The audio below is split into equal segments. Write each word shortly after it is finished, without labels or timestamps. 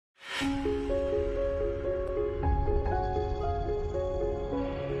Okay,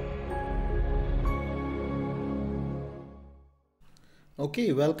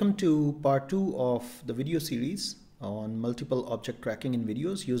 welcome to part 2 of the video series on multiple object tracking in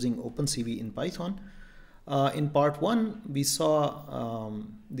videos using OpenCV in Python. In part 1, we saw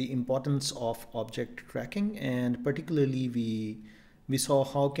the importance of object tracking, and particularly we saw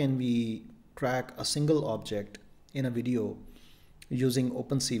how can we track a single object in a video using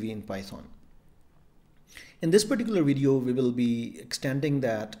OpenCV in Python. In this particular video, we will be extending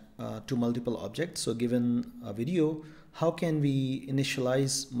that to multiple objects. So given a video, how can we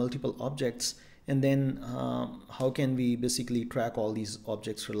initialize multiple objects, and then how can we basically track all these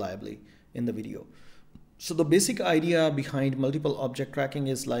objects reliably in the video. So the basic idea behind multiple object tracking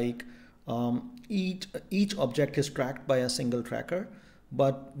is like each object is tracked by a single tracker,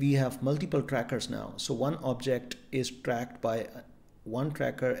 but we have multiple trackers now. So one object is tracked by one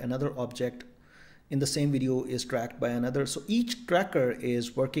tracker, another object in the same video is tracked by another. So each tracker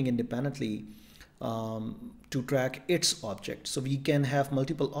is working independently to track its object. So we can have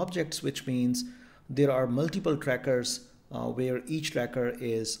multiple objects, which means there are multiple trackers where each tracker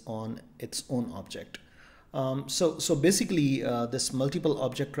is on its own object. So basically this multiple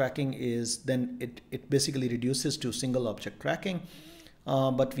object tracking is then it basically reduces to single object tracking,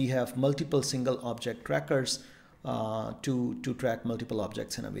 but we have multiple single object trackers to track multiple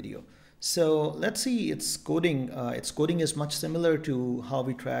objects in a video. So let's see its coding. Its coding is much similar to how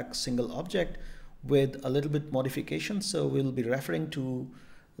we track single object, with a little bit modification. So we'll be referring to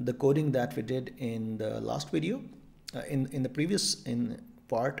the coding that we did in the last video, in the previous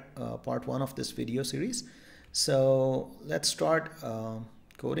part 1 of this video series. So let's start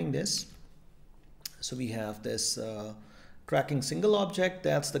coding this. So we have this tracking single object.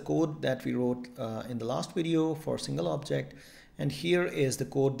 That's the code that we wrote in the last video for single object. And here is the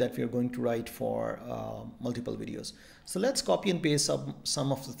code that we are going to write for multiple videos. So let's copy and paste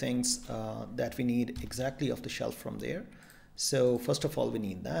some of the things that we need exactly off the shelf from there. So first of all, we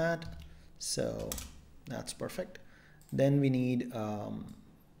need that. So that's perfect. Then we need,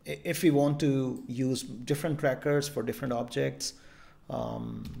 if we want to use different trackers for different objects,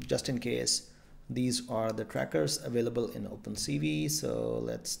 just in case, these are the trackers available in OpenCV. So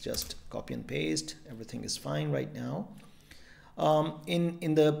let's just copy and paste. Everything is fine right now.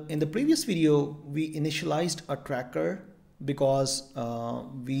 In the previous video, we initialized a tracker because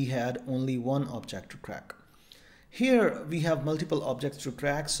we had only one object to track. Here we have multiple objects to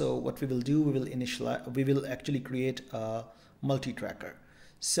track. So what we will do, we will actually create a multi-tracker.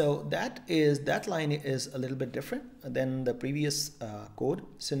 So that line is a little bit different than the previous code.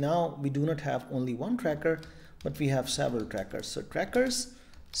 So now we do not have only one tracker, but we have several trackers. So trackers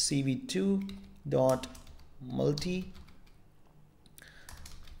cv2 dot multi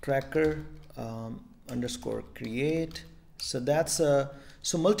tracker underscore create. So that's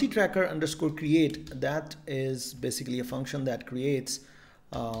so multi-tracker underscore create, that is basically a function that creates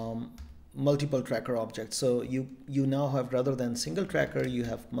multiple tracker objects. So you now have, rather than single tracker, you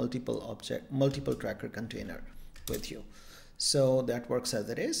have multiple tracker container with you. So that works as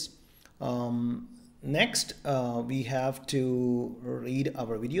it is. Next we have to read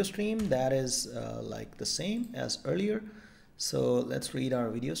our video stream. That is like the same as earlier. So let's read our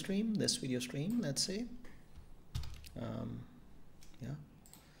video stream, this video stream, let's say. Yeah.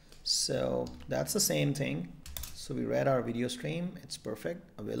 So that's the same thing. So we read our video stream, it's perfect,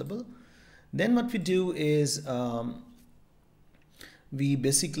 available. Then what we do is we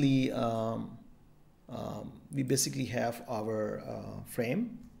basically have our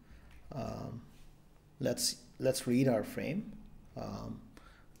frame. Let's read our frame.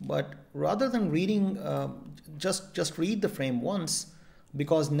 But rather than reading, just read the frame once,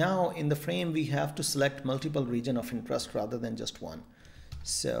 because now in the frame we have to select multiple region of interest rather than just one.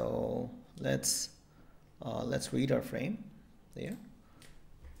 So let's read our frame there.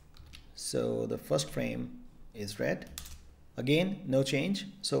 So the first frame is read. Again, no change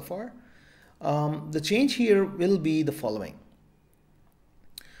so far. The change here will be the following.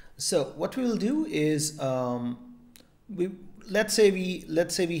 So what we will do is let's say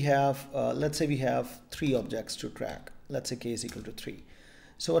we have 3 objects to track. Let's say k is equal to 3.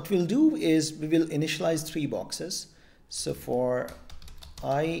 So what we'll do is we will initialize 3 boxes. So for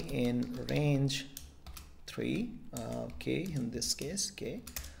I in range 3, k in this case, k,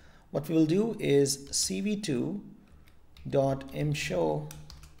 what we will do is cv2 dot imshow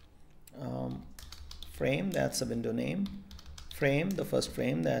frame, that's a window name, frame, the first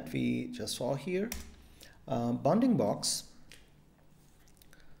frame that we just saw here, bounding box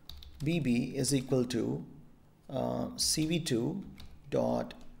bb is equal to cv2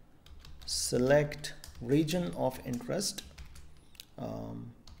 dot select region of interest,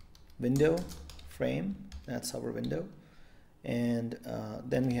 window, frame, that's our window, and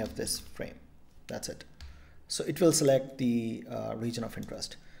then we have this frame. That's it. So it will select the region of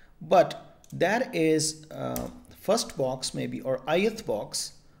interest, but that is first box maybe, or ith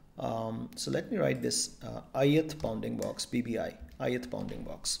box. So let me write this ith bounding box, BBI, ith bounding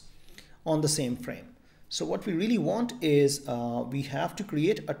box on the same frame. So what we really want is we have to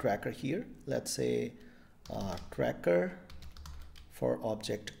create a tracker here. Let's say tracker for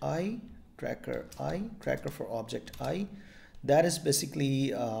object I, tracker for object I. That is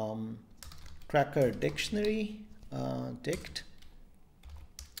basically tracker dictionary, dict,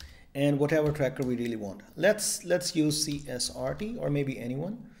 and whatever tracker we really want. Let's use CSRT, or maybe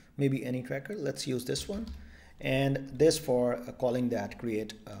anyone, maybe any tracker. Let's use this one, and this for calling that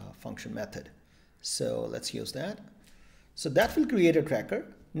create function method. So let's use that. So that will create a tracker.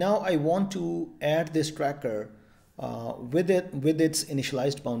 Now I want to add this tracker with its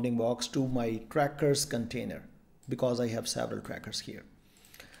initialized bounding box to my trackers container, because I have several trackers here.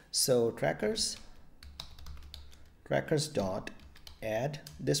 So trackers dot add.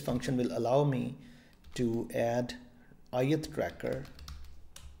 This function will allow me to add ith tracker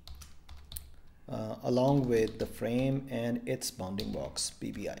along with the frame and its bounding box,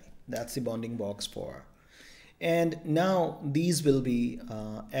 BBI. That's the bounding box for. And now these will be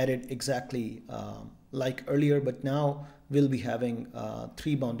added exactly like earlier, but now we'll be having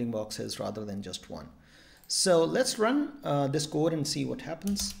 3 bounding boxes rather than just 1. So let's run this code and see what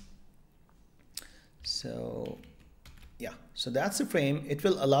happens. So yeah, so that's the frame. It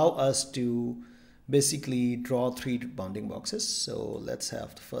will allow us to basically draw 3 bounding boxes. So let's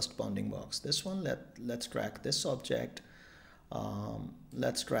have the first bounding box, this one. Let's track this object.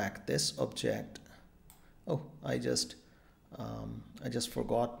 Let's track this object. Oh, I just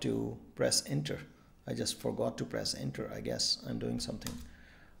forgot to press enter. I guess I'm doing something.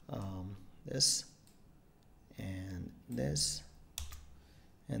 This and this,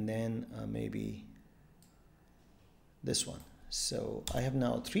 and then maybe this one. So I have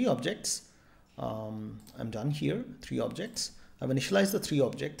now 3 objects. I'm done here, 3 objects. I've initialized the 3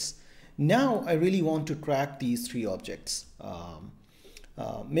 objects. Now I really want to track these 3 objects.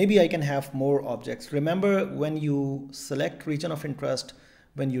 Maybe I can have more objects. Remember, when you select region of interest,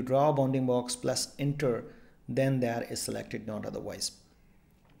 when you draw a bounding box plus enter, then that is selected, not otherwise.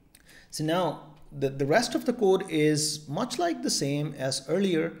 So now the rest of the code is much like the same as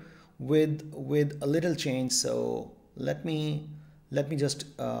earlier with a little change. So let me just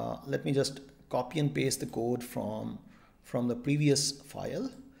copy and paste the code from the previous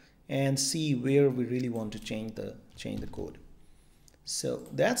file and see where we really want to change the code. So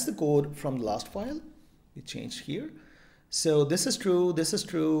that's the code from the last file. We changed here. So this is true, this is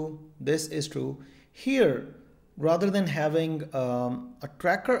true, this is true. Here, rather than having a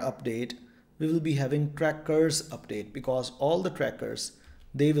tracker update, we will be having trackers update, because all the trackers,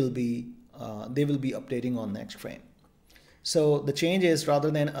 they will be updating on next frame. So the change is,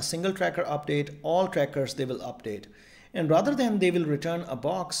 rather than a single tracker update, all trackers, they will update. And rather than they will return a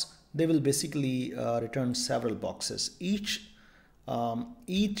box, they will basically return several boxes. Each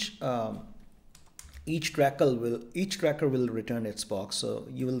tracker will return its box. So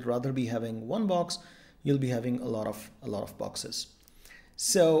you will rather be having 1 box, you'll be having a lot of boxes.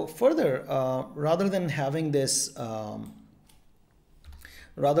 So further, rather than having this 1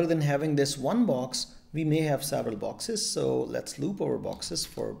 box, we may have several boxes. So let's loop our boxes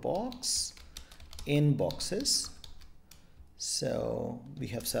for box in boxes. So we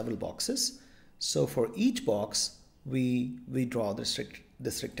have several boxes. So for each box, we draw this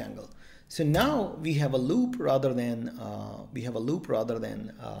rectangle. So now we have a loop rather than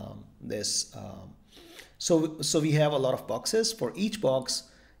this. So we have a lot of boxes. For each box,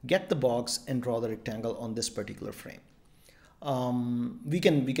 get the box and draw the rectangle on this particular frame. We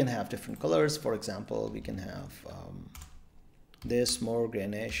can have different colors. For example, we can have this more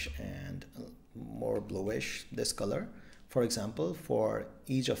greenish and more bluish, this color, for example, for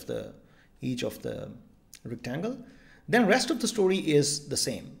each of the rectangle. Then rest of the story is the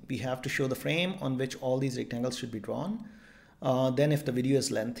same. We have to show the frame on which all these rectangles should be drawn. Then if the video is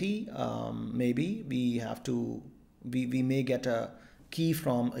lengthy, maybe we may get a key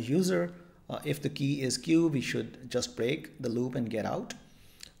from a user. If the key is Q, we should just break the loop and get out.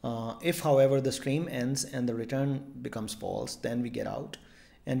 If, however, the stream ends and the return becomes false, then we get out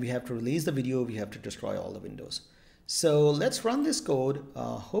and we have to release the video. We have to destroy all the windows. So let's run this code.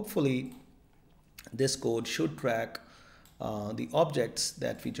 Hopefully this code should track the objects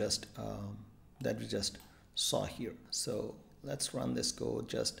that we just saw here. So let's run this code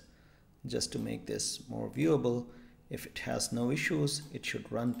just just to make this more viewable. If it has no issues, it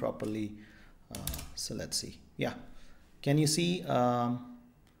should run properly. So let's see. Yeah, can you see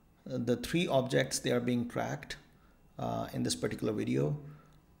the 3 objects, they are being tracked in this particular video?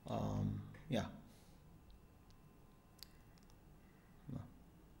 Yeah.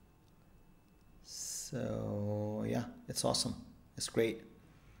 So yeah, it's awesome. It's great.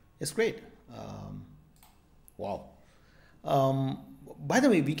 It's great. Wow. By the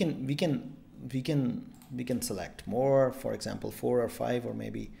way, we can select more, for example 4 or 5 or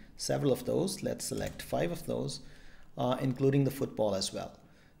maybe several of those. Let's select 5 of those, including the football as well.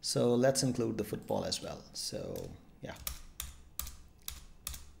 So let's include the football as well. So yeah,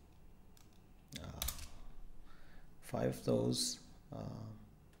 5 of those.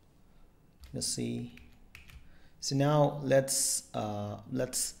 Let's see. So now let's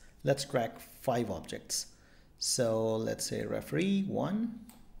track 5 objects. So let's say referee 1,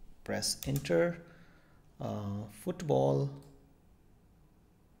 press enter, football,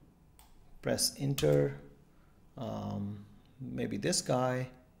 press enter, maybe this guy,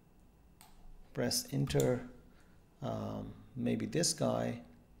 press enter, maybe this guy,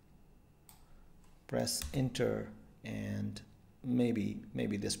 press enter, and maybe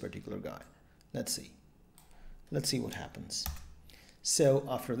this particular guy. Let's see what happens. So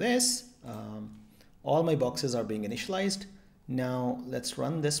after this, all my boxes are being initialized. Now let's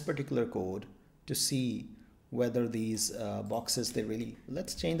run this particular code to see whether these boxes, they really,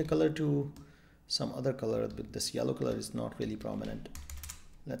 let's change the color to some other color, but this yellow color is not really prominent.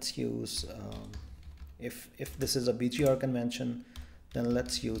 Let's use, if this is a BGR convention, then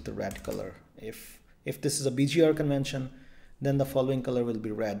let's use the red color. If this is a BGR convention, then the following color will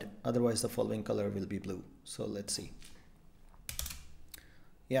be red. Otherwise, the following color will be blue. So let's see.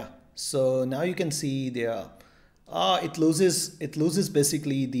 Yeah. So now you can see there, it loses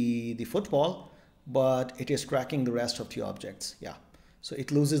basically the football, but it is tracking the rest of the objects. Yeah. So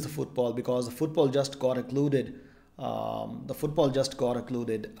it loses the football because the football just got occluded.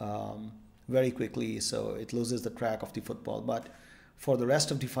 Very quickly. So it loses the track of the football. But for the rest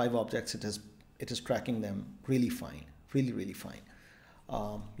of the 5 objects, it is tracking them really fine. Really fine.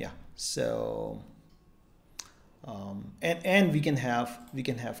 Yeah. So and we can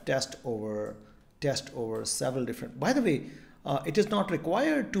have test over several different. By the way, it is not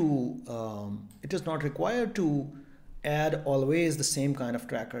required to add always the same kind of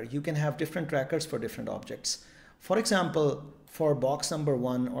tracker. You can have different trackers for different objects. For example, for box number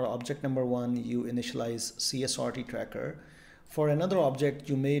 1 or object number 1, you initialize CSRT tracker. For another object,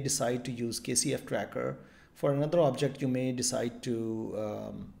 you may decide to use KCF tracker. For another object, you may decide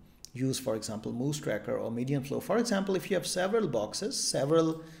to use, for example, moose tracker or median flow. For example, if you have several boxes,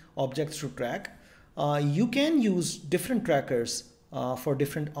 several objects to track, you can use different trackers for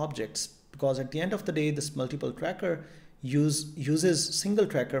different objects, because at the end of the day, this multiple tracker uses single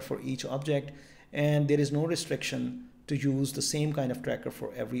tracker for each object, and there is no restriction to use the same kind of tracker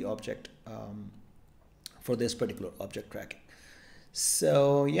for every object for this particular object tracking.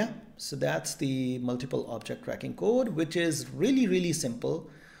 So yeah, so that's the multiple object tracking code, which is really simple.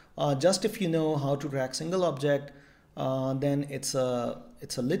 Just if you know how to track single object, then it's a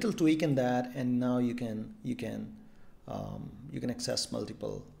little tweak in that, and now you can access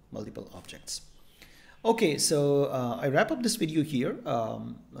multiple objects. Okay, so I wrap up this video here.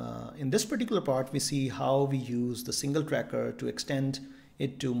 In this particular part, we see how we use the single tracker to extend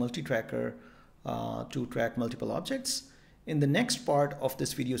it to Multitracker to track multiple objects. In the next part of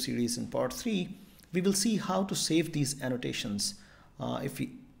this video series, in part 3, we will see how to save these annotations. If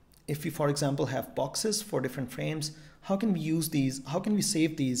we, for example, have boxes for different frames, how can we use these? How can we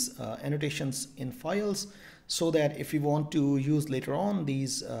save these annotations in files so that if we want to use later on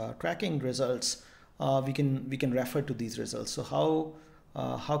these tracking results, we can refer to these results. So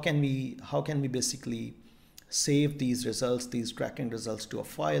how can we basically save these results, these tracking results, to a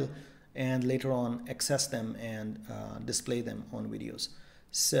file, and later on access them and display them on videos.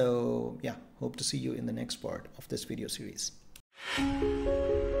 So yeah, hope to see you in the next part of this video series.